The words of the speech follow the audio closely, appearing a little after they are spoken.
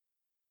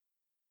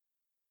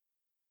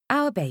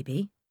Our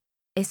baby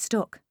is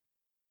stuck.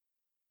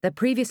 The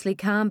previously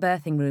calm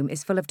birthing room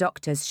is full of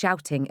doctors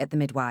shouting at the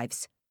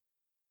midwives.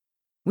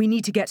 "We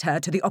need to get her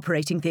to the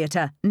operating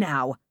theatre,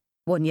 now,"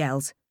 one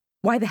yells.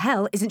 "Why the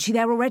hell isn't she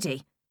there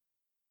already?"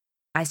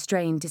 I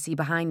strain to see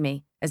behind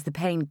me as the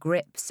pain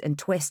grips and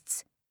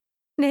twists.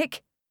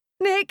 "Nick!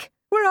 Nick!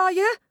 Where are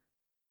you?"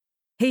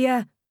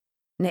 "Here,"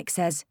 Nick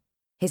says.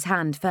 His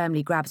hand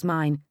firmly grabs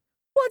mine.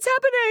 "What's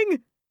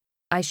happening?"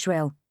 I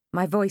shrill,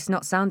 my voice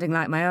not sounding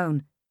like my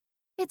own.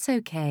 "It's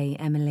okay,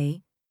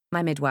 Emily,"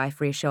 my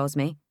midwife reassures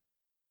me.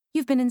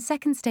 "You've been in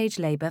second-stage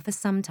labour for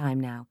some time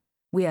now.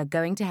 We are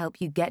going to help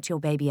you get your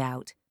baby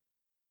out."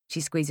 She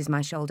squeezes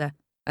my shoulder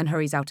and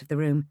hurries out of the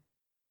room.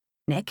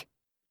 "Nick,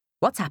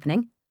 what's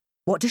happening?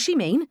 What does she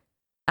mean?"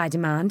 I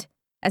demand,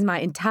 as my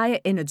entire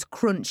innards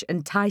crunch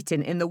and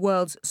tighten in the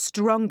world's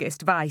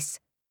strongest vice.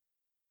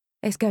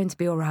 "It's going to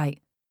be all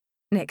right,"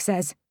 Nick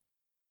says.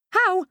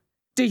 "How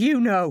do you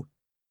know?"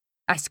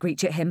 I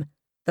screech at him.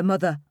 The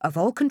mother of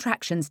all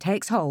contractions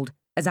takes hold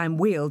as I'm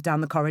wheeled down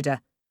the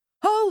corridor.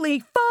 "Holy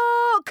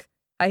fuck!"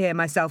 I hear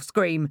myself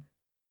scream.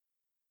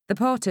 The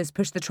porters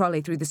push the trolley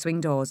through the swing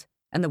doors,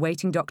 and the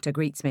waiting doctor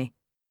greets me.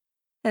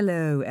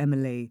 "Hello,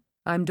 Emily.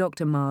 I'm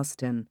Dr.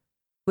 Marston.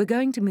 We're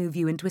going to move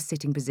you into a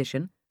sitting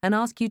position and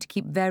ask you to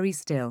keep very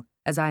still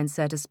as I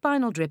insert a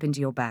spinal drip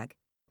into your bag.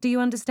 Do you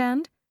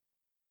understand?"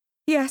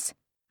 "Yes,"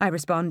 I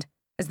respond,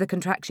 as the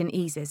contraction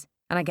eases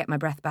and I get my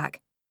breath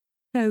back.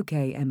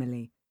 "Okay,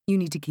 Emily. You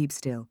need to keep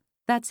still.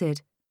 That's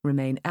it.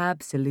 Remain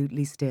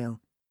absolutely still."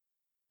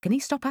 Can he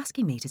stop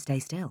asking me to stay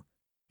still?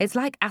 It's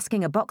like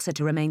asking a boxer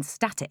to remain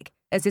static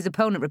as his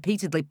opponent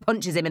repeatedly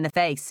punches him in the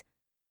face.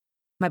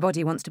 My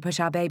body wants to push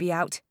our baby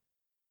out.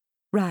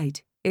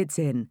 "Right, it's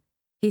in,"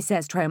 he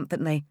says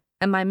triumphantly,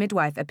 and my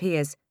midwife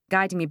appears,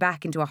 guiding me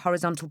back into a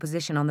horizontal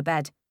position on the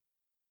bed.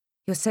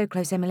 "You're so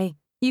close, Emily.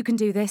 You can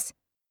do this,"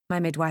 my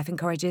midwife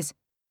encourages.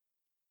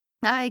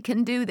 "I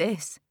can do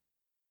this."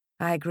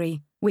 I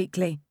agree,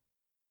 weakly.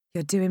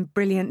 "You're doing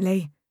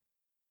brilliantly."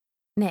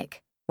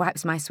 Nick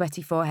wipes my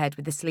sweaty forehead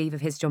with the sleeve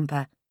of his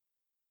jumper.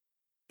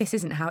 This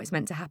isn't how it's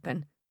meant to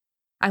happen.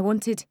 I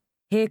wanted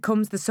 "Here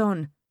Comes the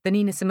Sun," the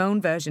Nina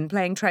Simone version,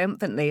 playing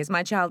triumphantly as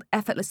my child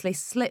effortlessly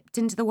slipped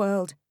into the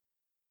world.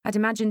 I'd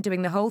imagined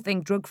doing the whole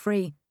thing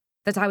drug-free,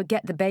 that I would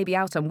get the baby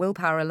out on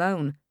willpower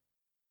alone.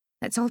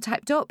 It's all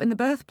typed up in the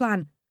birth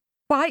plan.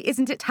 Why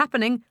isn't it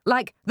happening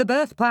like the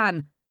birth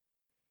plan?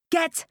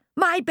 "Get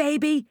my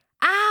baby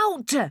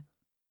out!"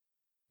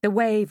 The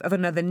wave of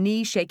another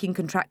knee-shaking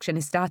contraction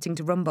is starting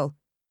to rumble.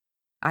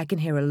 I can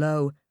hear a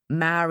low,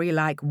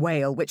 Maori-like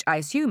wail, which I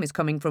assume is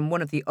coming from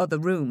one of the other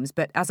rooms,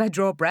 but as I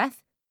draw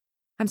breath,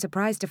 I'm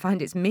surprised to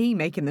find it's me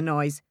making the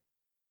noise.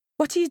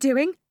 "What are you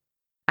doing?"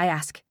 I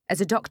ask,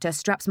 as a doctor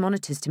straps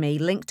monitors to me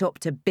linked up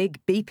to big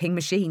beeping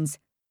machines.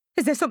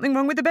 "Is there something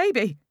wrong with the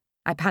baby?"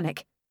 I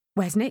panic.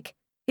 "Where's Nick?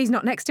 He's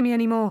not next to me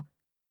anymore."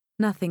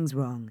 "Nothing's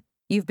wrong.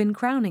 You've been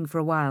crowning for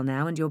a while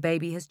now and your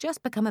baby has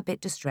just become a bit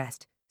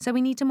distressed, so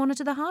we need to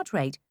monitor the heart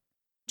rate.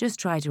 Just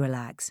try to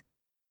relax,"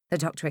 the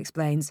doctor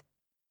explains.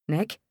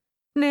 "Nick?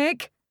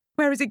 Nick?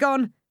 Where has he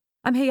gone?"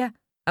 "I'm here.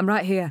 I'm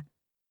right here,"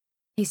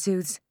 he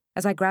soothes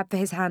as I grab for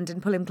his hand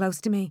and pull him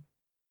close to me.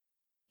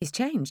 He's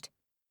changed.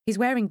 He's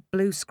wearing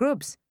blue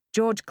scrubs,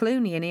 George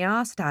Clooney in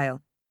ER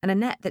style, and a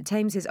net that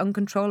tames his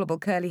uncontrollable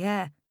curly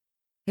hair.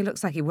 He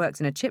looks like he works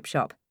in a chip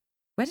shop.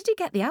 Where did he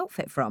get the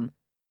outfit from?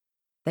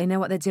 "They know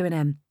what they're doing,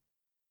 Em."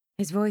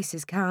 His voice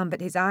is calm,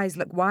 but his eyes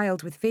look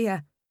wild with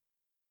fear.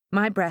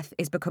 My breath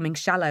is becoming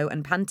shallow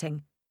and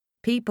panting.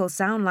 People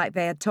sound like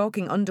they are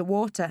talking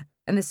underwater,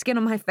 and the skin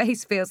on my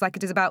face feels like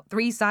it is about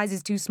 3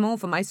 sizes too small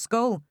for my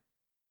skull.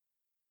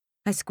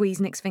 I squeeze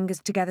Nick's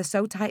fingers together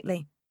so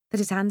tightly that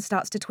his hand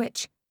starts to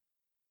twitch.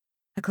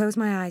 I close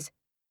my eyes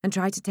and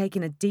try to take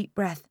in a deep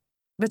breath,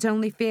 but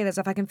only feel as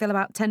if I can fill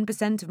about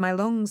 10% of my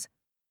lungs.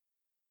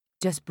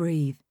 "Just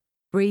breathe.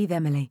 Breathe,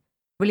 Emily.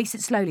 Release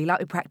it slowly like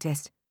we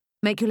practiced.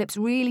 Make your lips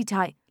really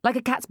tight, like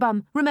a cat's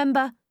bum,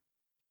 remember?"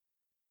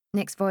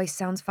 Nick's voice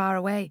sounds far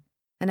away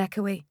and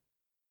echoey.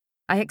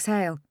 I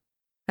exhale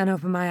and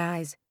open my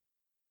eyes.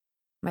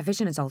 My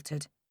vision is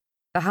altered.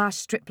 The harsh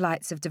strip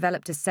lights have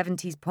developed a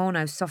 70s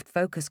porno soft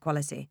focus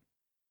quality.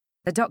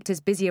 The doctor's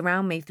busy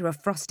around me through a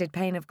frosted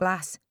pane of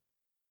glass.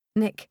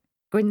 Nick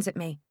grins at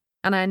me,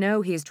 and I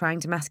know he is trying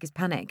to mask his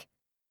panic.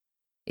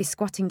 He's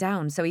squatting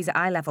down, so he's at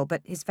eye level,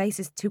 but his face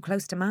is too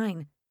close to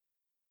mine.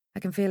 I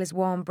can feel his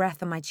warm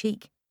breath on my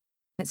cheek.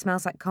 It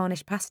smells like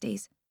Cornish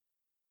pasties.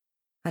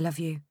 "I love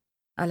you.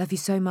 I love you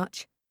so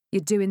much.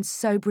 You're doing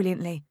so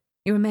brilliantly.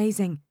 You're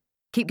amazing.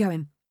 Keep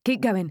going.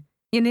 Keep going.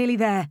 You're nearly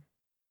there."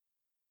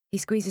 He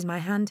squeezes my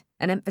hand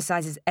and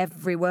emphasizes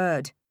every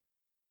word.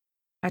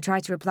 I try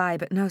to reply,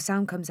 but no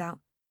sound comes out.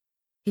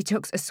 He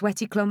tucks a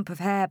sweaty clump of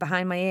hair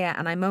behind my ear,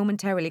 and I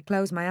momentarily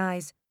close my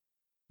eyes.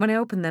 When I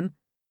open them,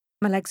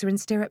 my legs are in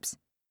stirrups.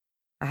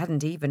 I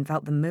hadn't even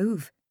felt them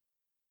move.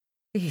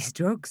 These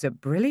drugs are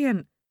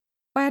brilliant.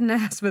 Why hadn't I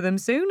asked for them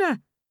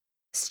sooner?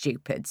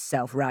 Stupid,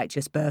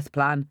 self-righteous birth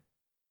plan.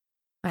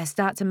 I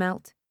start to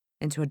melt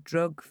into a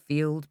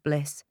drug-fueled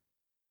bliss.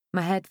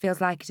 My head feels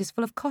like it is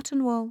full of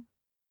cotton wool.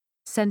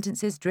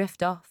 Sentences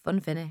drift off,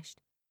 unfinished.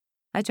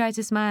 I try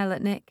to smile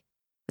at Nick,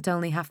 but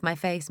only half my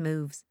face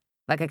moves,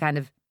 like a kind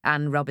of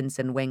Anne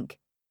Robinson wink.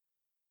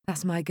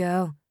 That's my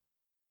girl.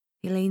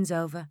 He leans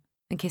over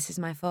and kisses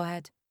my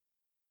forehead.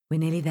 We're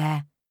nearly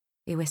there,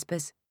 he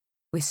whispers.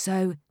 We're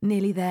so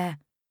nearly there.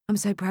 I'm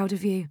so proud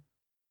of you.